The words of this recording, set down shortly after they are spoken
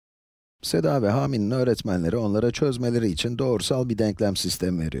Seda ve Hami'nin öğretmenleri onlara çözmeleri için doğrusal bir denklem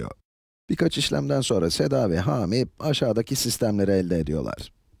sistemi veriyor. Birkaç işlemden sonra Seda ve Hami aşağıdaki sistemleri elde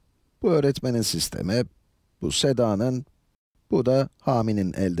ediyorlar. Bu öğretmenin sistemi, bu Seda'nın, bu da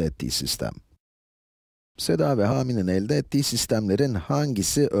Hami'nin elde ettiği sistem. Seda ve Hami'nin elde ettiği sistemlerin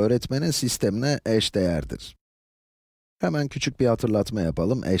hangisi öğretmenin sistemine eşdeğerdir? Hemen küçük bir hatırlatma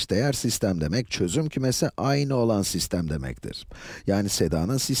yapalım. Eşdeğer sistem demek, çözüm kümesi aynı olan sistem demektir. Yani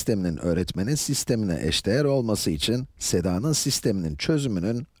Seda'nın sisteminin öğretmenin sistemine eşdeğer olması için, Seda'nın sisteminin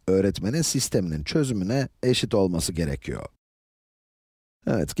çözümünün, öğretmenin sisteminin çözümüne eşit olması gerekiyor.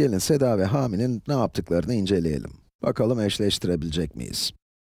 Evet, gelin Seda ve Hami'nin ne yaptıklarını inceleyelim. Bakalım eşleştirebilecek miyiz?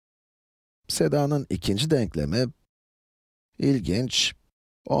 Seda'nın ikinci denklemi, ilginç,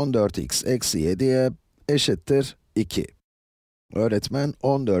 14x eksi 7'ye eşittir 2. Öğretmen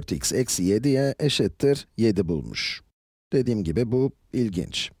 14x eksi 7'ye eşittir 7 bulmuş. Dediğim gibi bu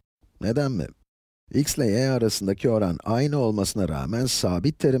ilginç. Neden mi? X ile y arasındaki oran aynı olmasına rağmen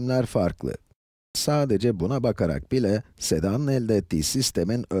sabit terimler farklı. Sadece buna bakarak bile Seda'nın elde ettiği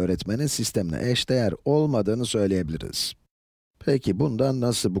sistemin öğretmenin sistemine eşdeğer olmadığını söyleyebiliriz. Peki bundan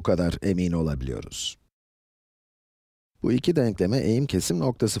nasıl bu kadar emin olabiliyoruz? Bu iki denklemi eğim kesim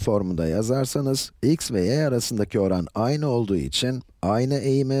noktası formunda yazarsanız, x ve y arasındaki oran aynı olduğu için aynı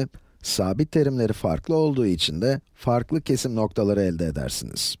eğimi, sabit terimleri farklı olduğu için de farklı kesim noktaları elde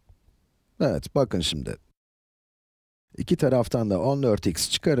edersiniz. Evet, bakın şimdi. İki taraftan da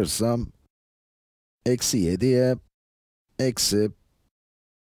 14x çıkarırsam, eksi 7'ye, eksi,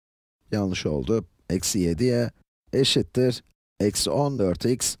 yanlış oldu, eksi 7'ye eşittir, eksi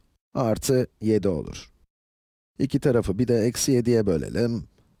 14x artı 7 olur. İki tarafı bir de eksi 7'ye bölelim.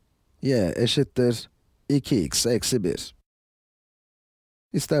 Y eşittir 2x eksi 1.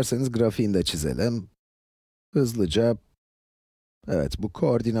 İsterseniz grafiğini de çizelim. Hızlıca. Evet, bu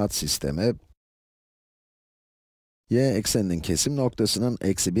koordinat sistemi. Y ekseninin kesim noktasının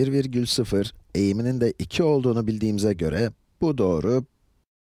eksi 1,0, eğiminin de 2 olduğunu bildiğimize göre, bu doğru,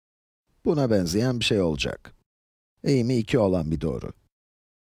 buna benzeyen bir şey olacak. Eğimi 2 olan bir doğru.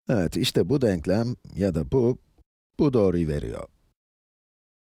 Evet, işte bu denklem ya da bu doğruyu veriyor.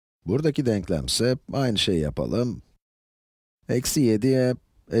 Buradaki denklemse aynı şeyi yapalım. Eksi 7'ye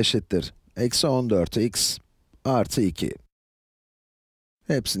eşittir eksi 14x artı 2.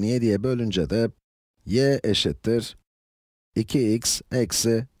 Hepsini 7'ye bölünce de y eşittir 2x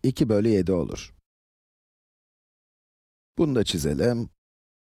eksi 2 bölü 7 olur. Bunu da çizelim.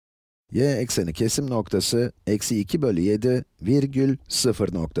 Y ekseni kesim noktası eksi 2 bölü 7 virgül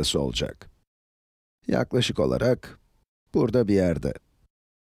 0 noktası olacak. Yaklaşık olarak burada bir yerde.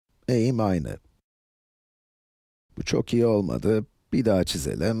 Eğim aynı. Bu çok iyi olmadı. Bir daha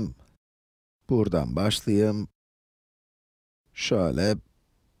çizelim. Buradan başlayayım. Şöyle.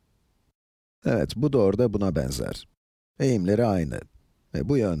 Evet, bu doğru da buna benzer. Eğimleri aynı. Ve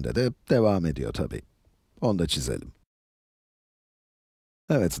bu yönde de devam ediyor tabii. Onu da çizelim.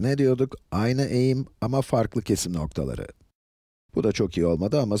 Evet, ne diyorduk? Aynı eğim ama farklı kesim noktaları. Bu da çok iyi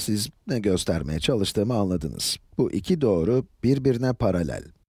olmadı ama siz ne göstermeye çalıştığımı anladınız. Bu iki doğru birbirine paralel.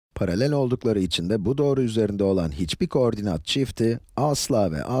 Paralel oldukları için de bu doğru üzerinde olan hiçbir koordinat çifti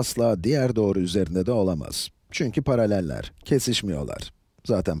asla ve asla diğer doğru üzerinde de olamaz. Çünkü paraleller, kesişmiyorlar.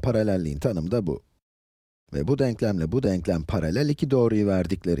 Zaten paralelliğin tanımı da bu. Ve bu denklemle bu denklem paralel iki doğruyu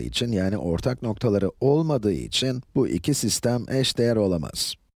verdikleri için, yani ortak noktaları olmadığı için bu iki sistem eşdeğer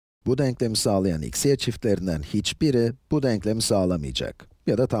olamaz. Bu denklemi sağlayan x-y çiftlerinden hiçbiri bu denklemi sağlamayacak.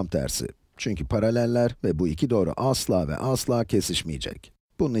 Ya da tam tersi. Çünkü paraleller ve bu iki doğru asla ve asla kesişmeyecek.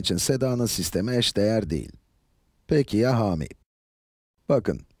 Bunun için Seda'nın sistemi eşdeğer değil. Peki ya Hami?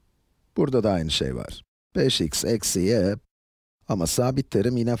 Bakın, burada da aynı şey var. 5x eksi y ama sabit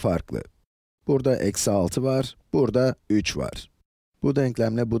terim yine farklı. Burada eksi 6 var, burada 3 var. Bu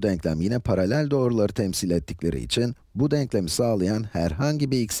denklemle bu denklem yine paralel doğruları temsil ettikleri için, bu denklemi sağlayan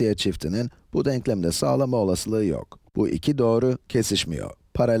herhangi bir x-y çiftinin bu denklemde sağlama olasılığı yok. Bu iki doğru kesişmiyor,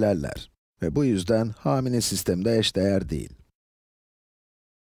 paraleller. Ve bu yüzden Hami'nin sistemi de eşdeğer değil.